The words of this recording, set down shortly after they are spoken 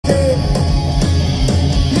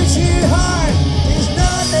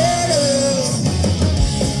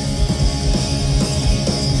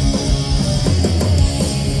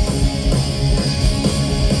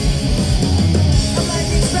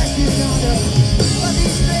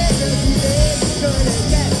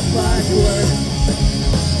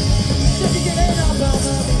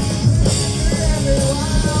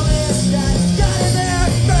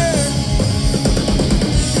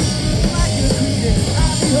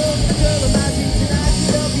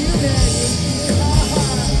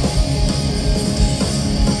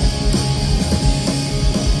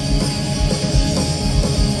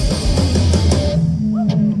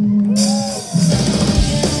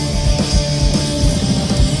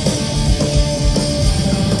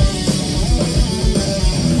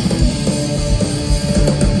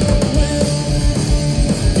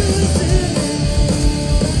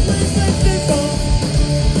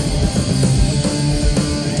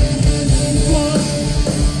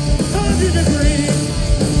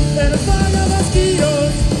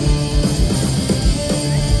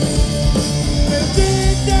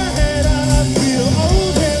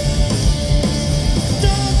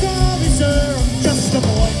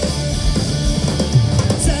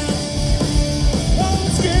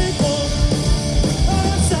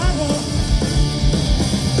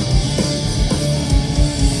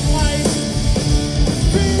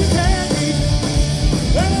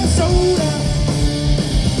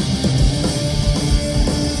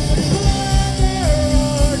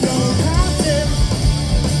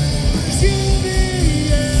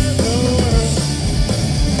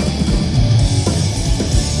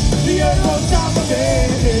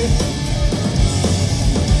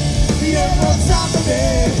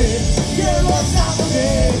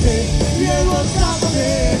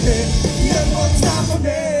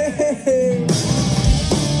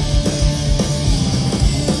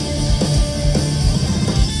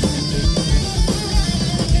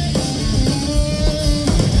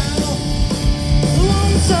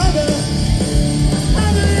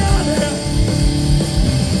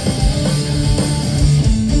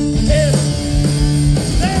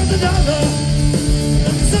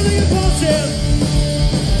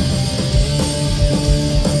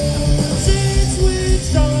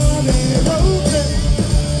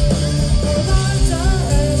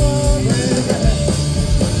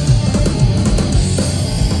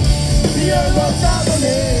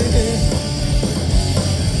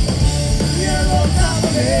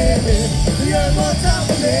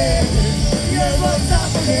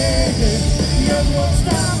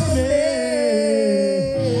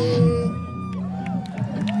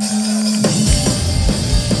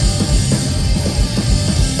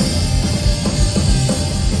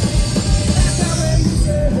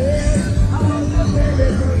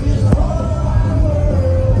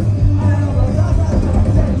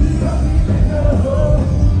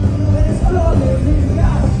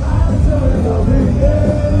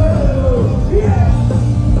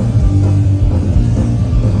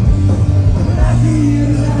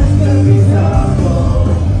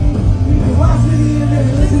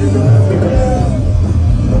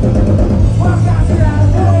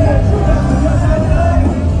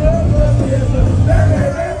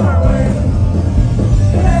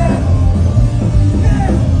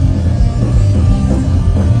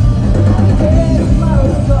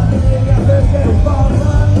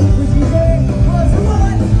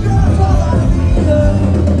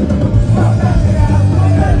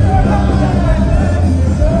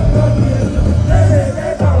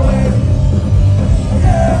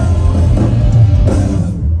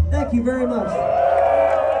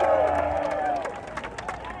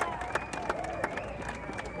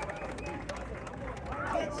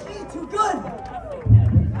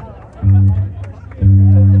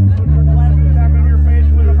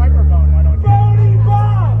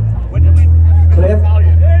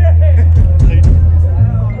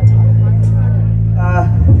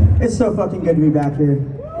It's so fucking good to be back here.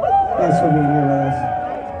 Thanks for being here with us.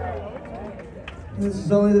 This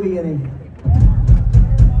is only the beginning.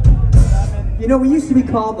 You know, we used to be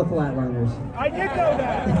called the Flatliners. I did know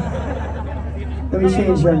that. Let me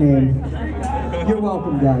change our name. You're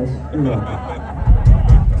welcome, guys. You're welcome.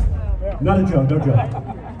 Not a joke, no joke.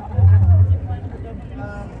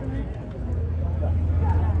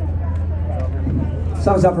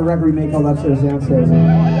 Song's up for record remake called Upstairs Downstairs.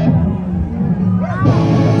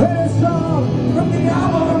 Heard a song from the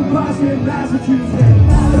album Boston, Massachusetts.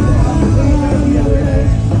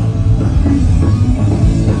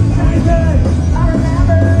 I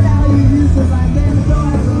remembered how you used to like them, so I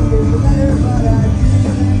wrote it better, but I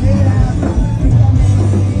didn't get out.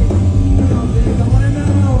 You don't think I wanna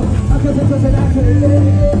know, because it was an accident,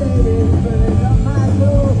 burning up my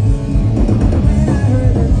soul. When I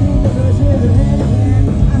heard the sing the verses of hand in hand,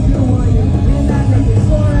 I still want you in that record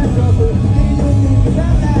store and trouble.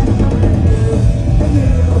 About that coming to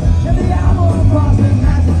you, and the album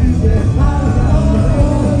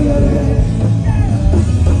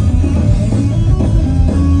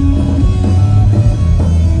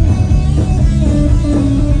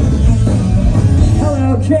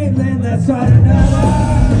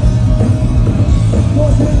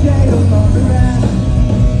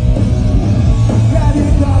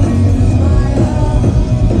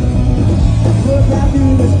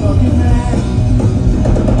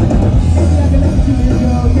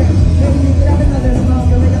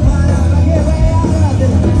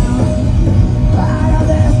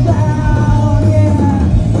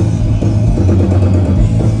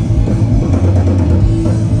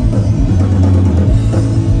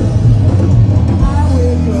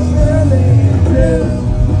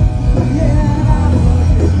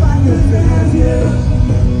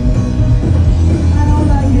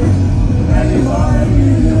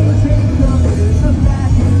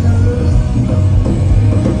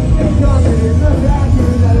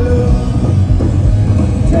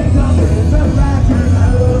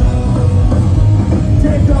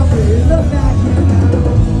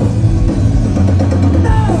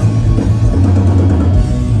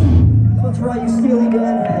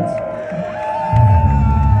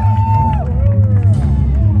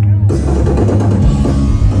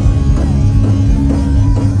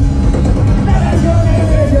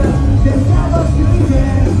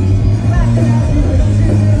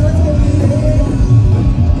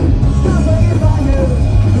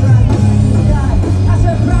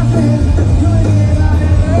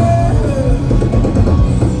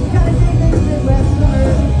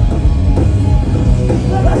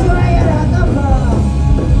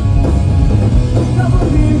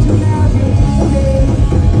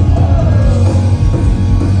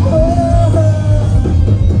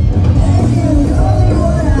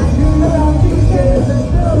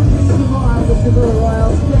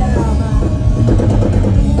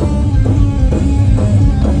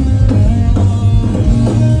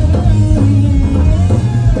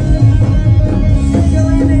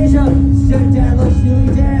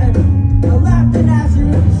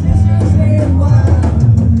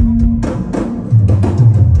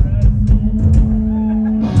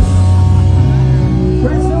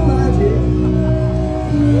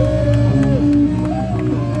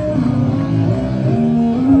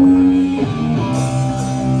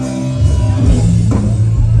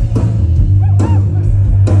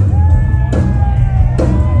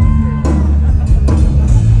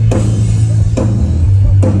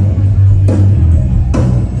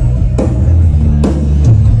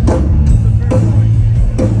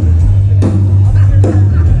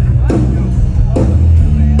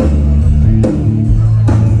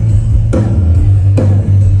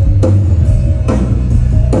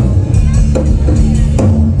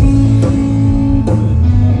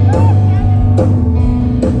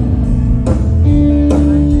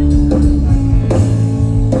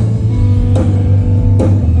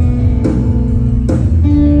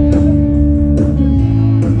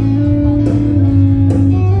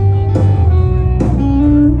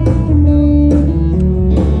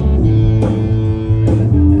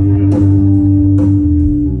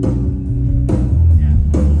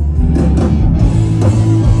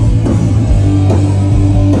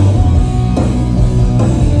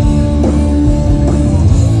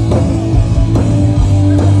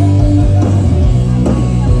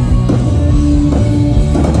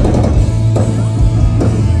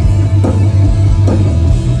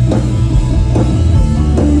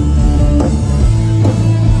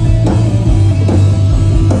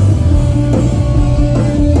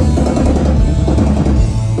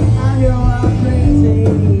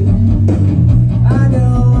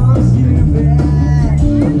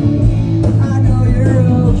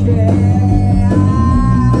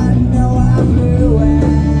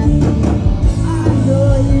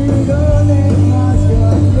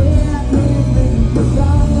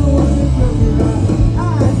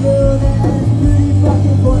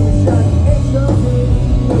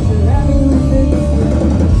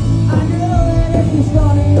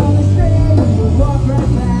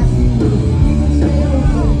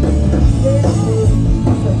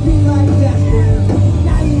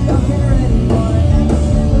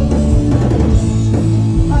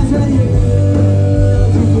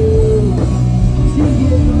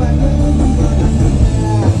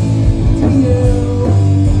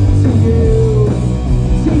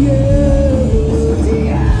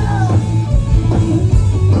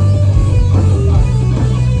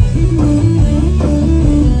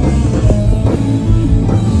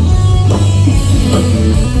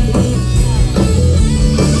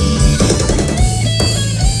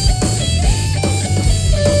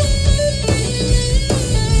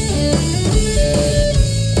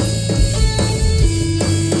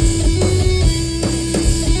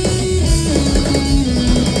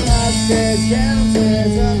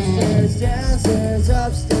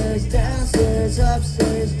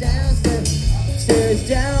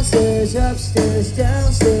downstairs, upstairs,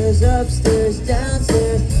 downstairs, upstairs,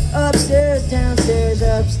 downstairs, upstairs, downstairs,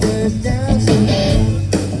 upstairs, downstairs.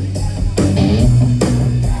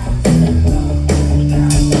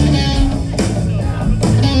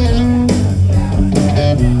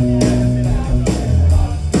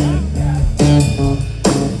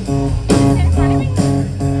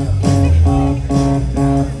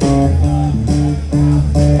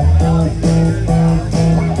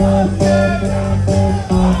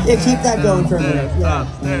 Yeah, keep that going for a minute. Yeah.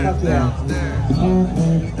 Fuck yeah.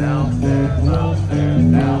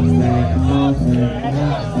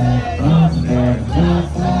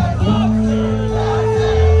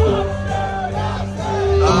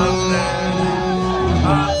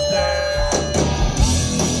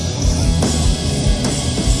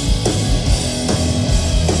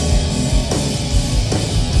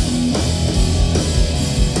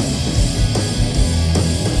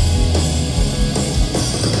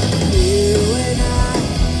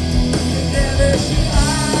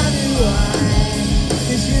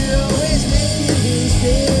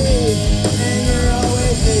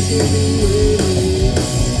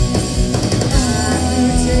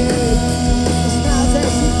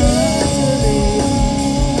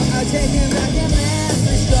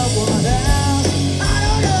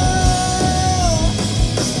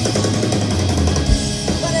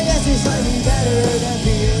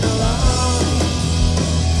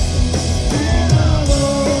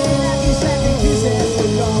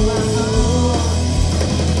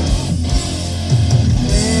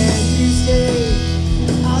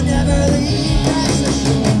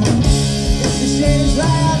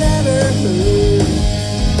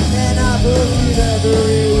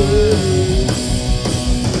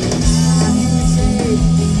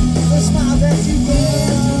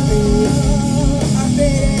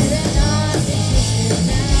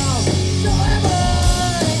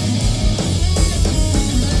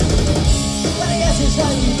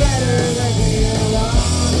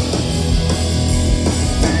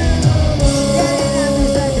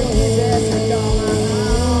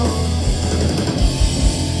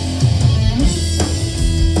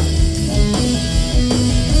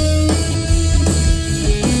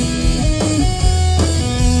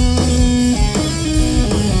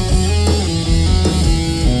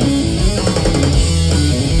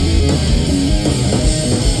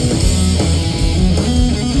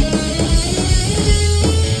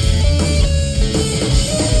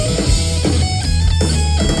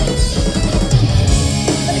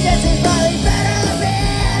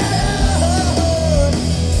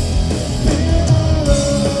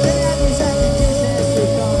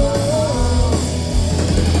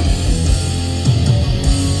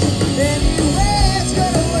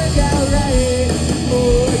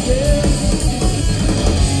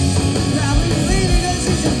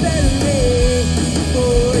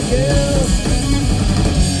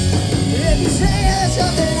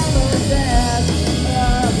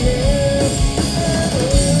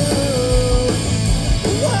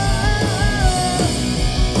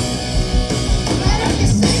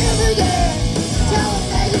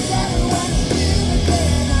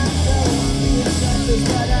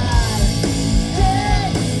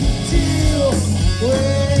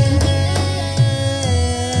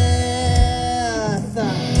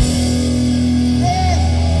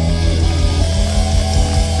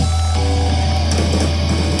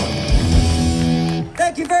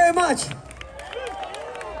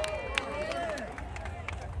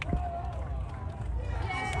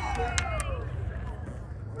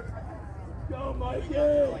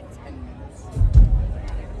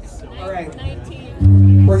 All right,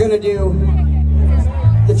 we're gonna do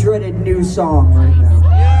the dreaded new song right now.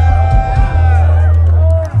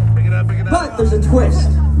 But there's a twist.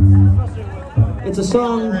 It's a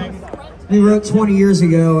song we wrote 20 years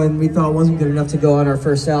ago and we thought wasn't good enough to go on our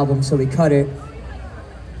first album, so we cut it.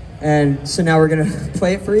 And so now we're gonna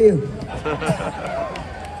play it for you.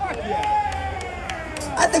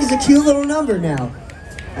 I think it's a cute little number now.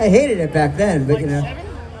 I hated it back then, but you know.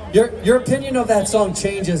 Your opinion of that song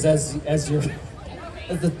changes as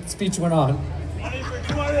the speech went on.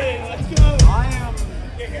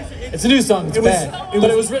 It's a new song. It's bad,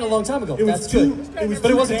 but it was written a long time ago. That's good.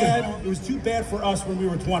 But it wasn't bad. It was too bad for us when we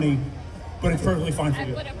were 20, but it's perfectly fine for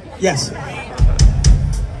you. Yes.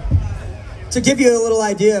 To give you a little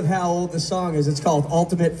idea of how old the song is, it's called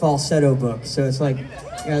Ultimate Falsetto Book. So it's like,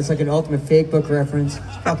 yeah, it's like an Ultimate Fake Book reference.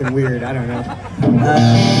 It's fucking weird. I don't know.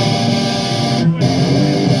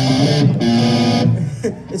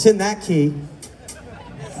 It's in that key.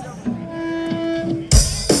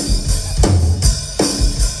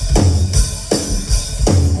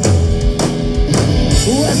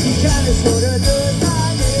 Well, she kinda sorta knows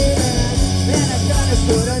my name, and I kinda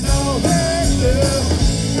sorta know her too.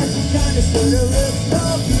 And she kinda sorta looks so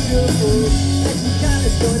beautiful, and she kinda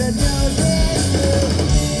sorta knows it too.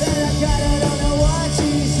 And I kinda don't know what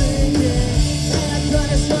she's thinking, and I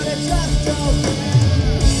kinda sorta just don't care.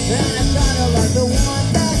 And I kinda like the one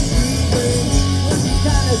that she brings, when she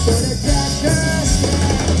kinda sorta catch her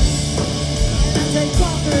step. And I take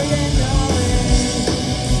comfort in knowing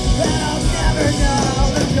that I'll never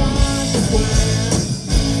know the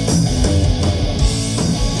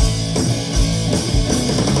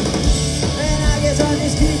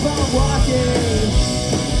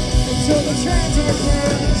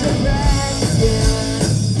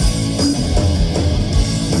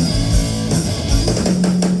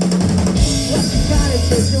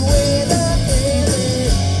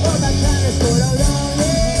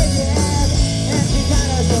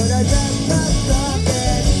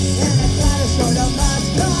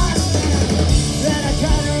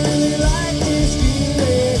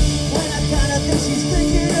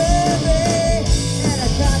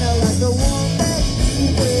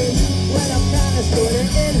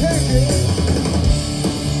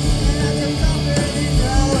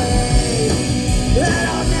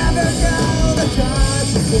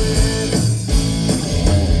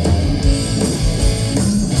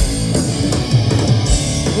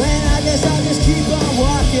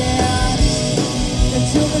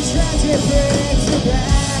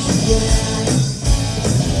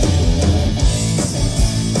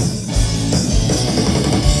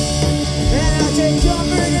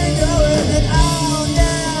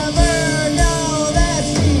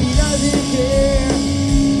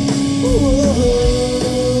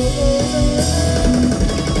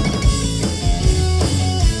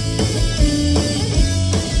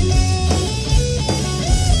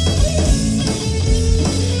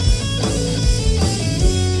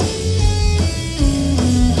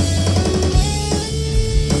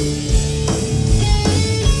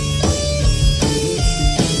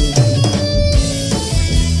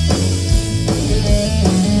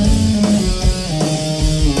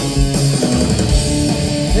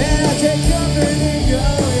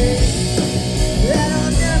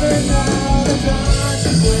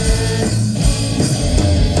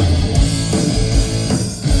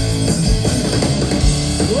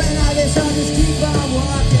this, I'll just keep on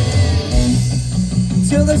walking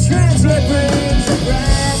till the transfer brings it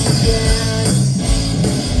back again.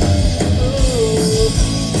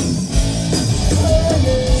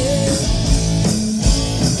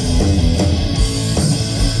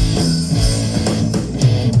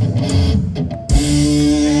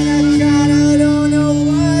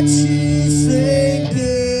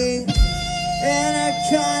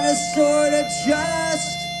 Sorta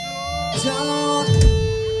just don't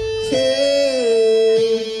care.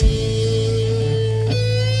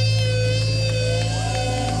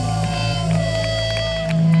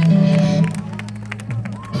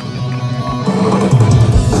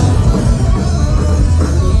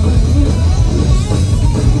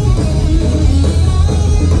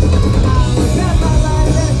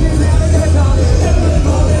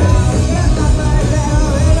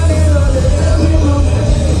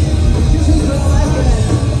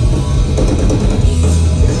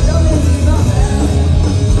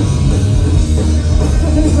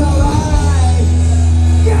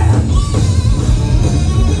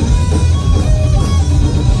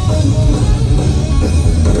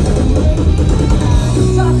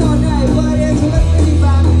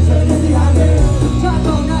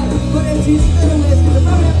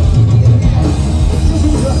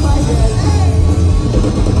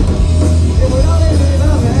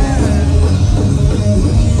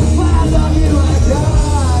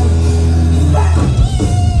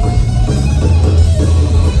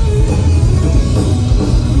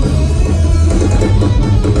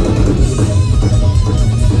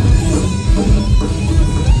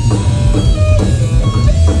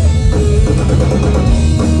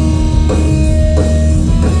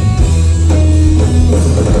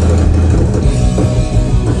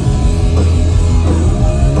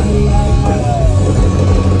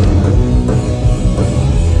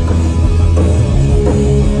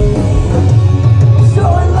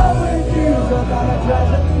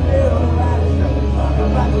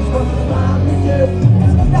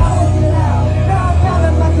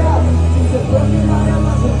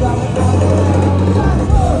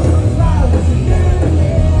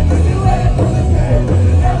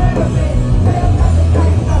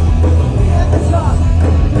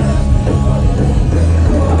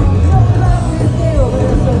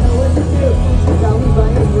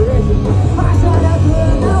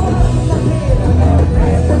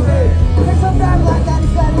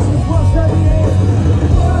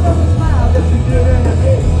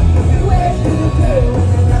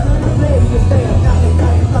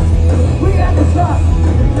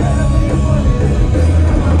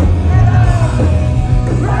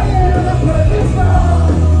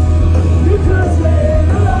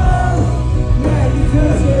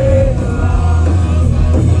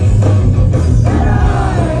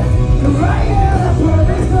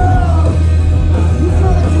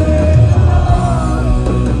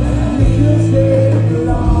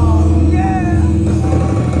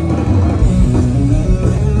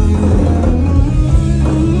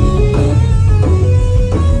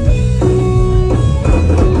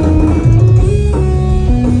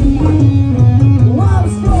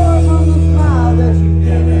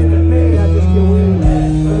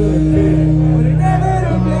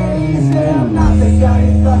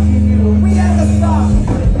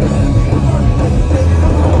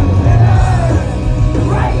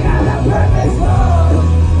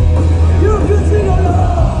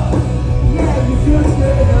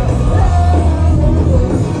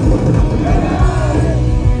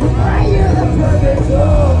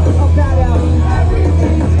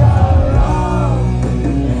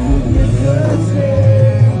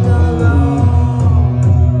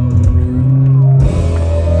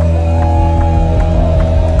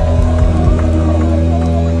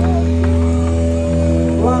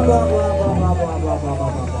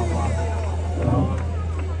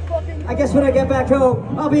 I guess when I get back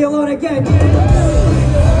home, I'll be alone again.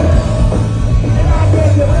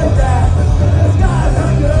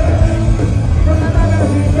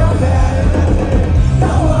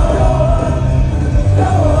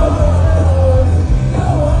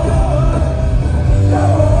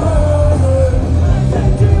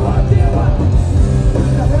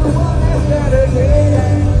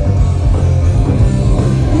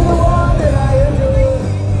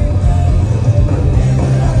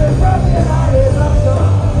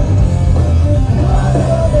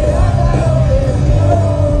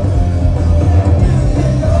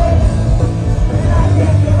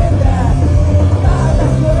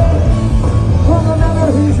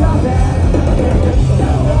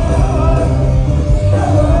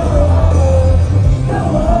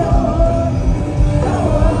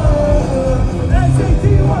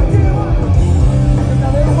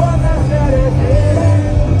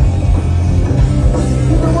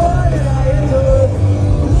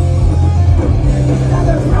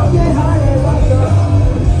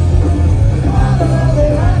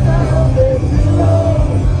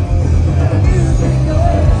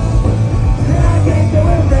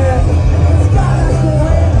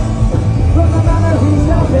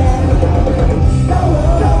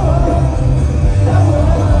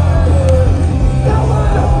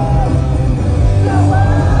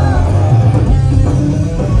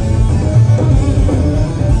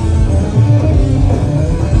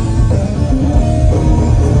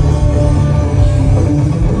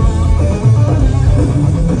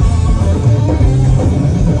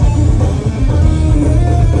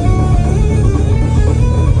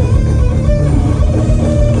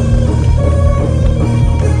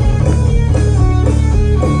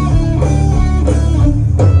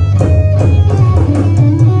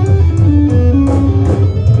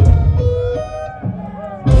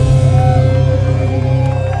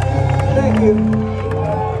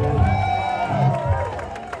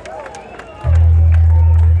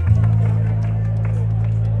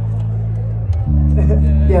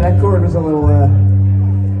 Yeah, that chord was a little,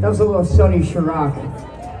 that was a little Sonny Chirac.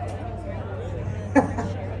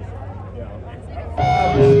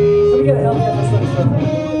 We gotta help you out with something.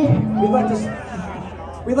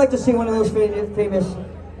 We'd like to see one of those famous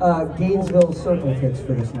Gainesville circle kicks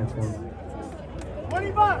for this next one. $20.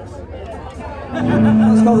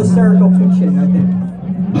 It's called hysterical fiction, I think.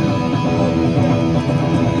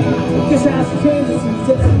 Just ask changes and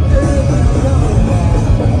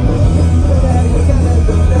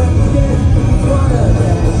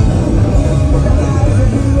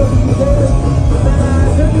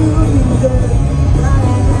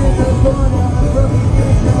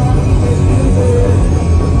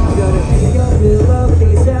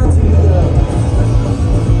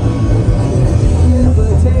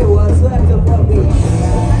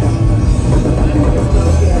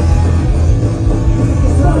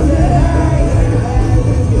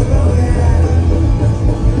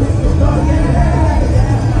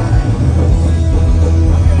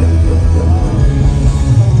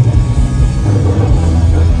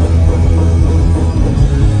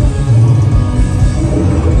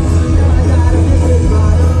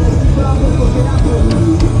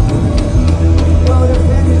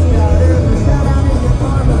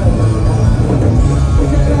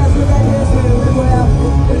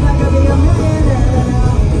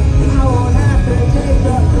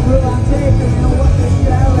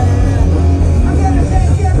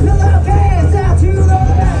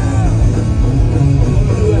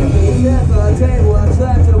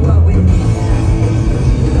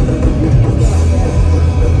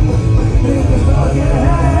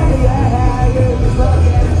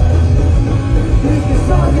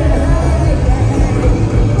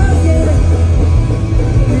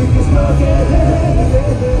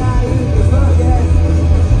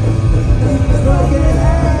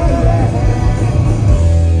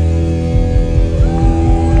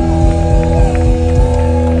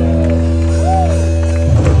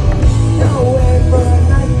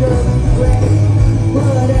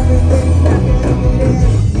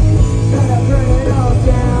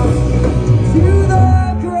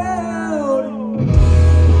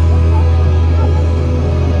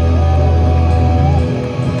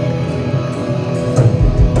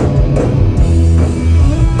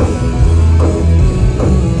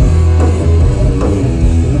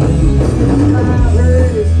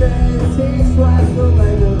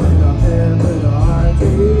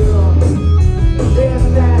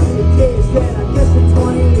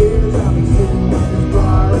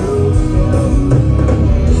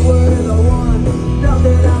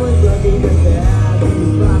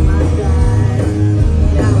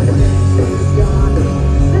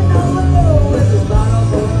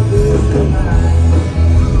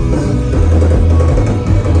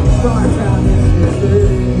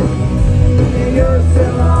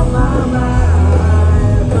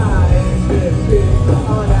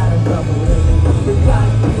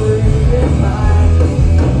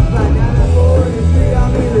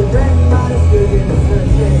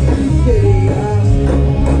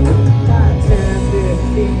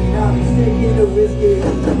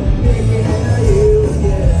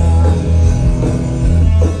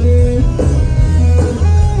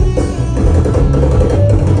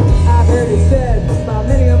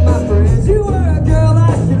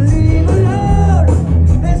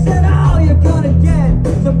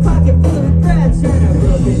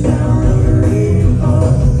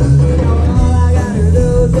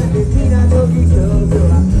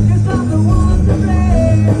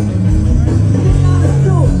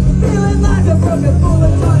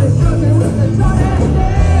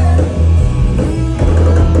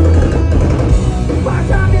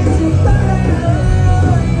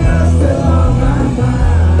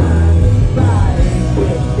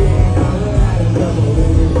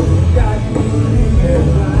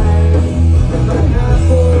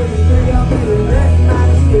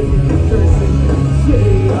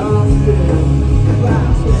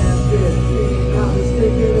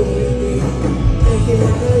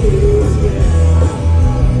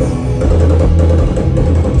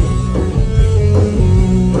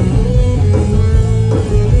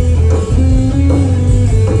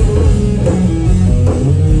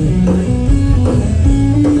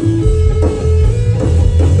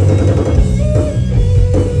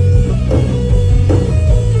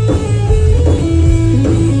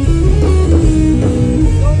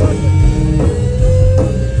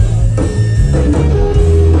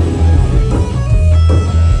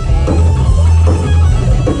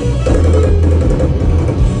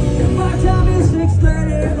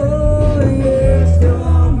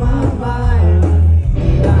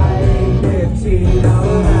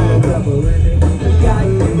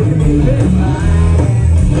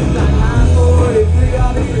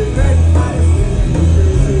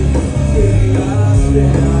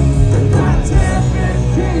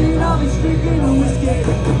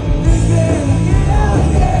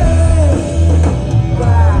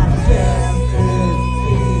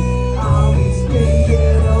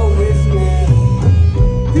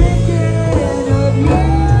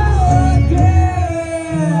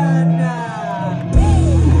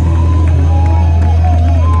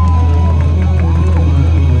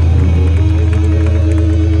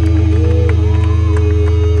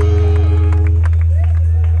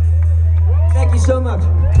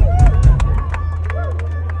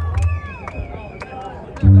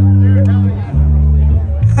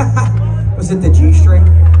Was it the G string?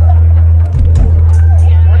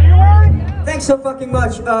 Thanks so fucking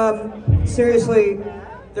much. Seriously,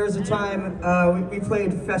 there was a time we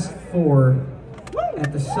played Fest 4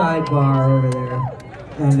 at the sidebar over there,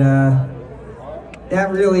 and that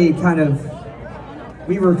really kind of,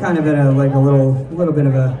 we were kind of in a little bit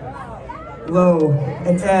of a low,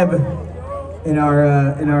 an ebb in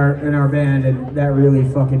our band, and that really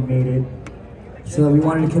fucking made it. So we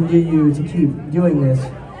wanted to continue to keep doing this.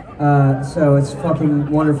 So it's fucking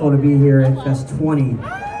wonderful to be here at Fest 20.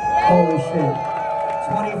 Holy shit.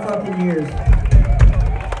 20 fucking years.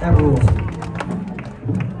 That rules.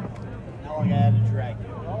 Now I gotta drag you.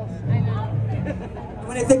 I know.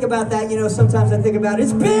 When I think about that, you know, sometimes I think about it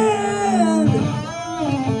has been.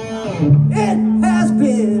 It has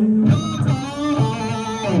been.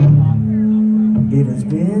 It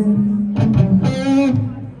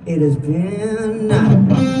has been.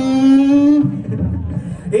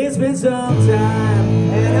 It's been some time,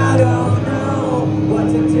 and I don't know what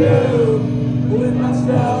to do with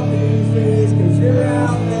myself these days, 'cause you're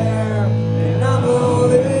out there, and I'm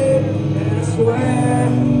lonely, and I swear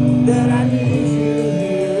that I need you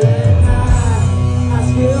here at night. I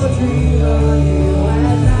still dream of you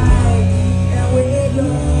at night, and wake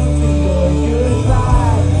up to your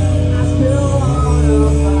goodbye. I still wanna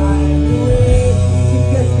find a way to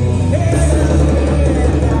get you here.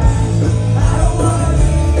 I don't wanna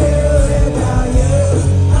be here without you.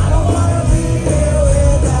 I don't wanna be here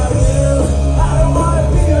without you. I don't wanna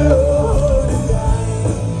be alone tonight.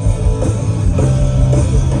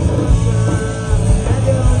 I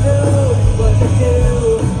don't know what to do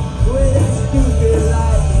with this stupid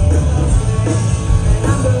life. And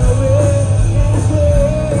I'm going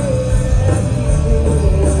anywhere.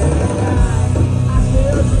 I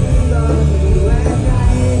still dream of you at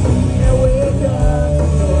night, and wake up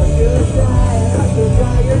for your side. I still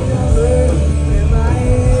got your number in my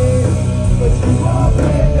head, but you won't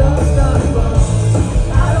pick up the phone.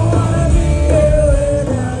 I don't wanna be here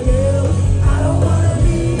without you. I don't wanna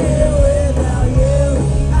be here without you.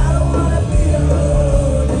 I don't wanna be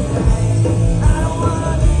alone tonight. I don't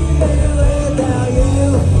wanna be here without you.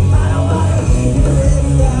 I don't wanna be here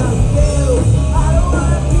without you. I don't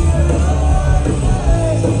wanna be alone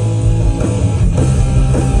tonight.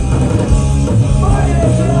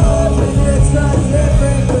 Morning shows and it's a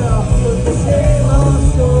different girl with the same old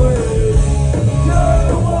story. You're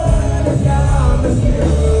the one that's down the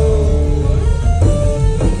road.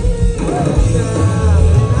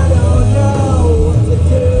 I don't know what to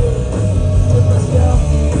do with myself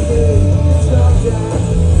these days.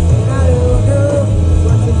 Sometimes I don't know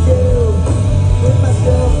what to do with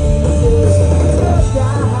myself these days. Sometimes I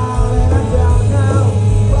don't know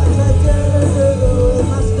what to do with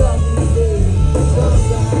myself these days.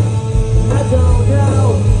 Sometimes I don't know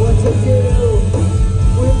what to do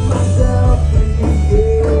with myself these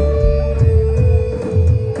days.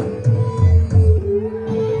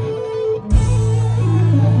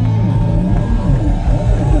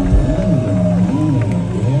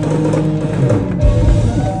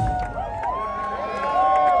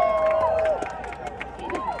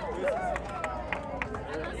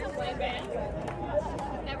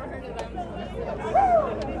 Never heard of them.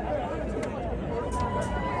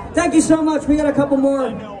 Thank you so much. We got a couple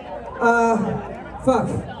more.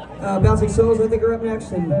 Bouncing Souls, I think, are up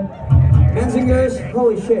next, and Menzingers.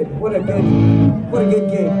 Holy shit! What a good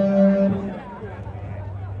gig.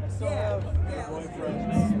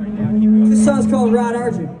 This song's called Rod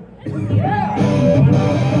Argent.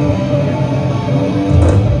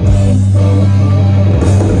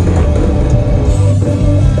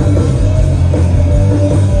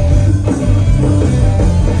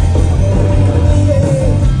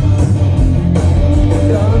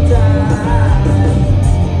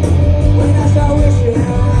 When I start wishing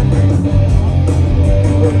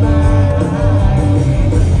with my eyes,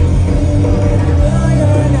 I know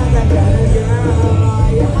you're not that kind of girl.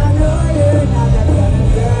 Yeah, I know you're not that kind of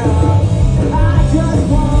girl. I just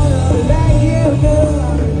wanna let you know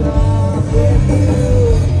I'm in love with you.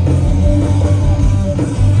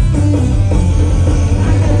 I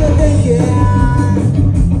get to thinking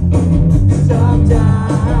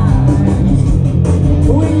sometimes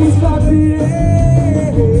when you start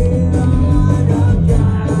feeling unkind.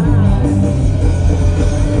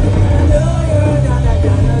 I know you're not that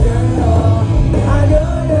kind of girl. I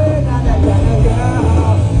know you're not that kind of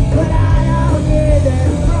girl. But I don't need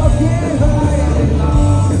this broken heart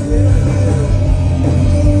anymore.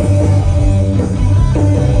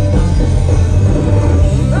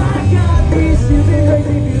 I got these stupid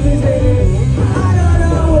crazy feelings, baby. I don't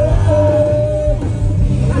know what.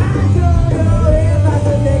 I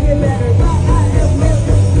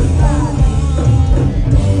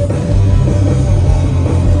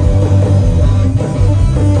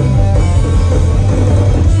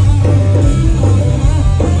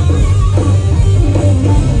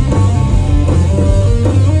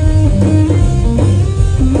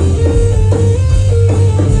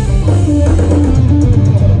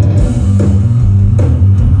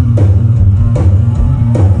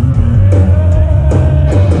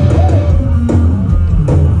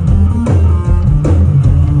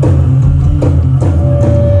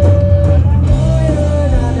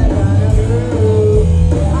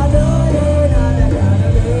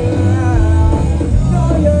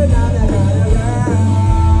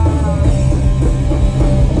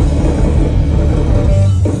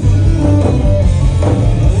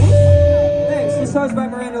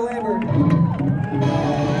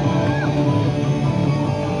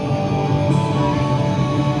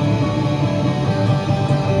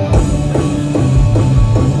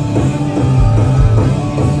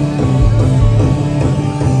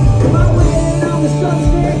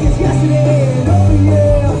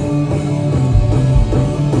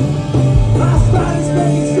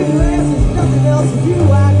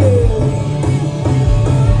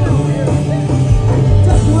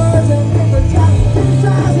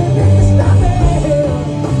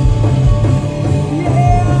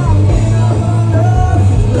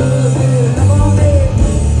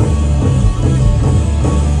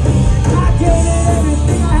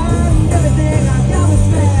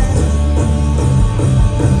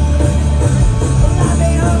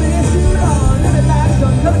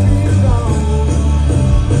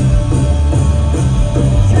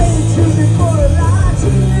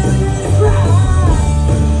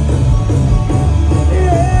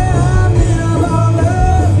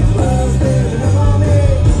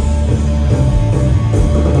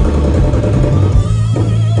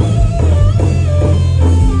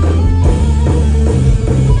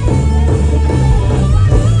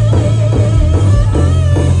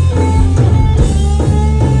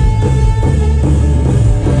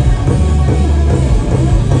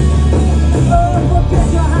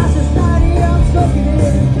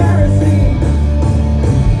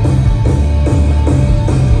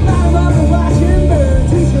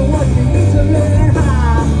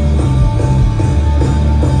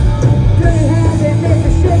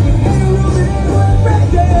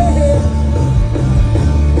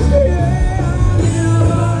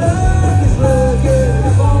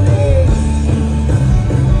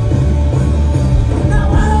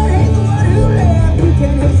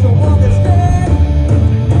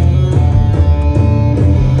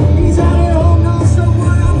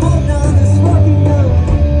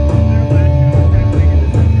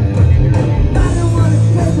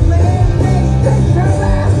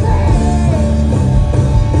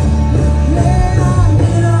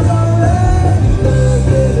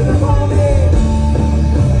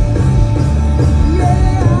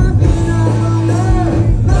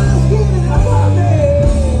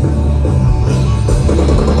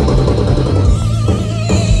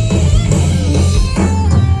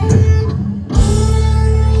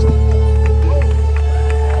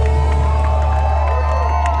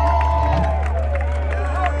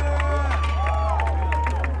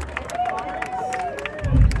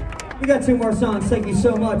We got 2 more songs. Thank you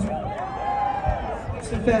so much.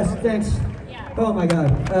 So fast. Thanks. Oh my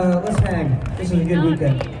God. Let's hang. This is a good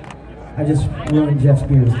weekend. I just ruined Jeff's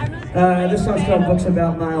beers. This song's called Books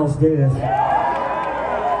About Miles Davis.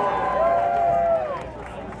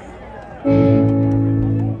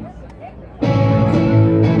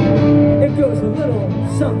 It goes a little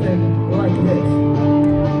something like this.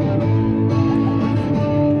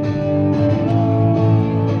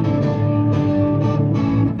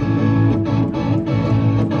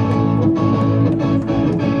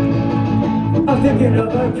 I'm thinking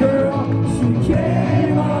of a girl, she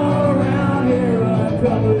came around here a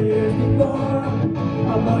couple of years before.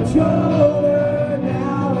 I'm much older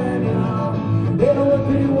now, and it would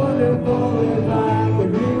be wonderful if I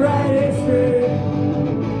could rewrite history.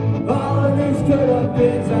 All of these could-have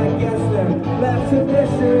beens, I guess they're left to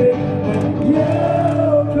mystery. And you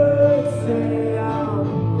could say I'm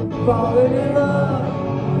falling in love,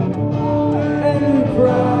 and you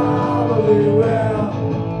probably will.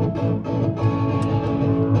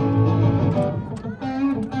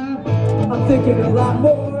 I'm thinking a lot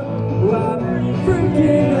more. I'm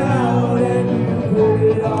freaking out, and you've heard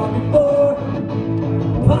it all before.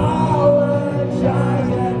 Apologize,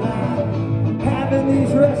 and I'm having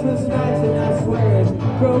these restless nights, and I swear it's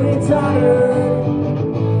growing tired.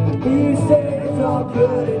 You say it's all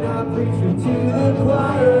good, and I'm preaching to the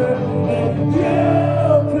choir. And you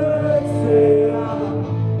could say I'm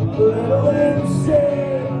a little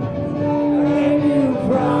insane, and you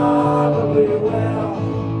probably will.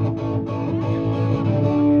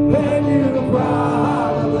 And you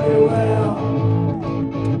probably will.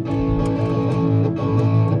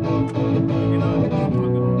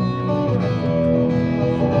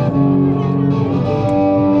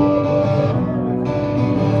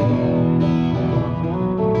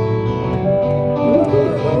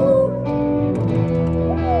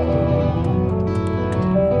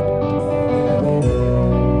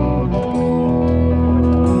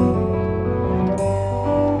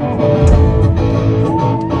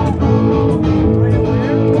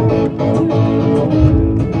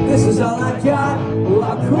 This is all I got. Well,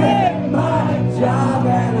 I'll quit my job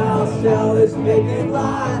and I'll sell this vacant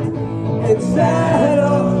lot and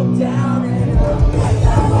settle down in a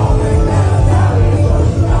moment now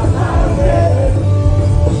it's about my head.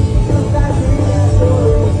 Come back to that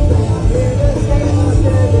story. I'm here to say my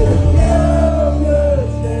service. You could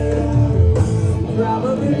say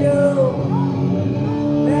probably you,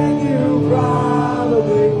 and you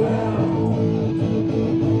probably will.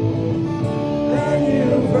 And you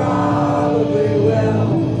probably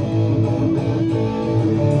will.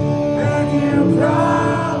 And you probably will. And you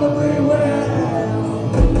probably will.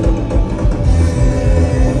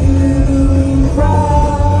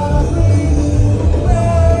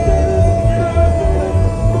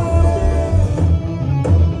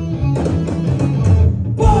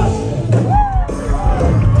 Boston!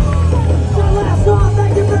 My last song,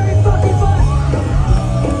 thank you very fucking much.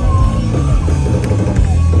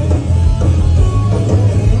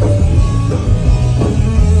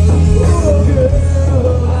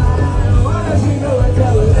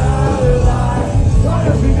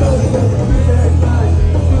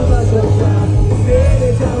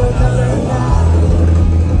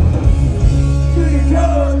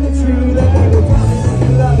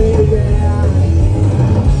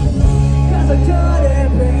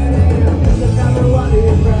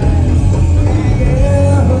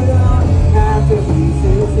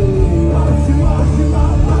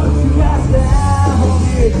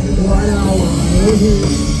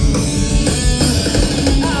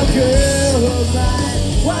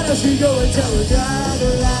 Why don't you go and tell her down the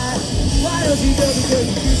line? Why don't you go because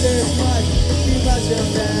you keep this much, too much of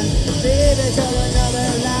that? Baby, tell another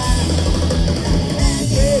lie.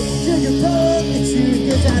 Hey, till you told the truth,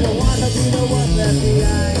 'cause I don't want to be the one left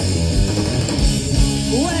behind.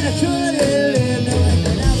 When I couldn't live knowing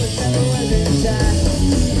that I was never wasn't time.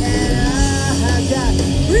 And I got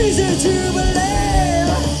reason to believe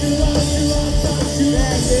that you know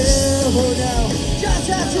just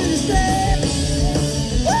how to despair.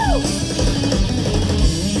 Woo!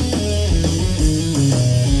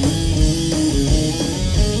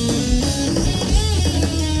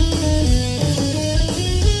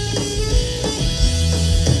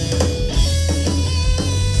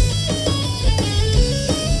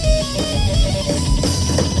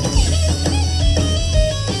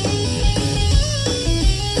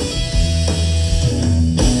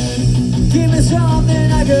 Give me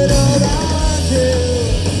something I could hold on to,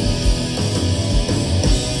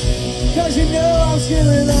 'cause you know I'm still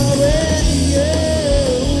in love with you.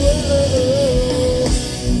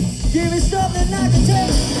 Give me something I can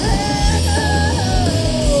take. Hey!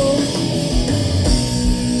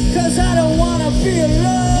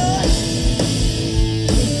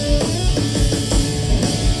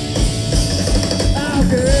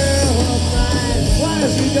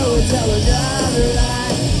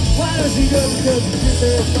 she goes because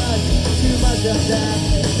it's too much of that.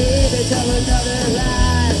 Baby, tell another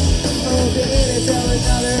lie. Oh, baby, tell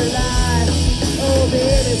another lie. Oh,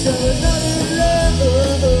 baby, tell another lie.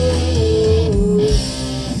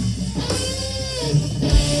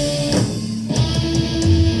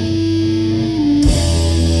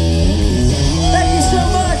 Thank you so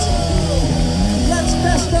much. Let's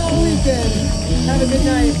fest all weekend. Have a good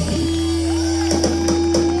night.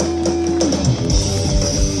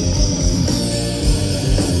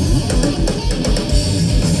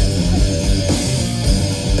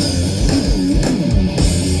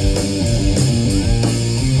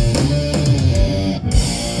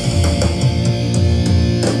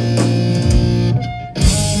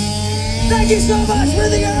 Thank you so much for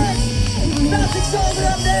the